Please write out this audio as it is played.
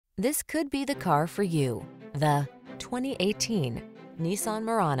This could be the car for you. The 2018 Nissan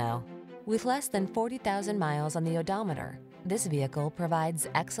Murano. With less than 40,000 miles on the odometer, this vehicle provides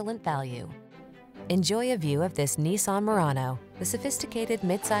excellent value. Enjoy a view of this Nissan Murano, the sophisticated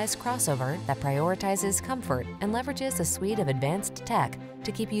midsize crossover that prioritizes comfort and leverages a suite of advanced tech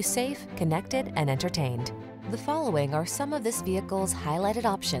to keep you safe, connected, and entertained. The following are some of this vehicle's highlighted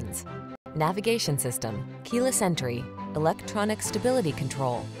options: navigation system, keyless entry, electronic stability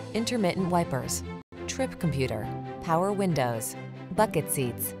control, intermittent wipers, trip computer, power windows, bucket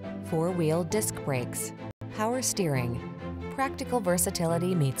seats, four-wheel disc brakes, power steering. Practical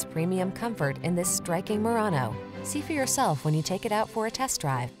versatility meets premium comfort in this striking Murano. See for yourself when you take it out for a test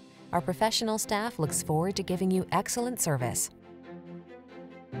drive. Our professional staff looks forward to giving you excellent service.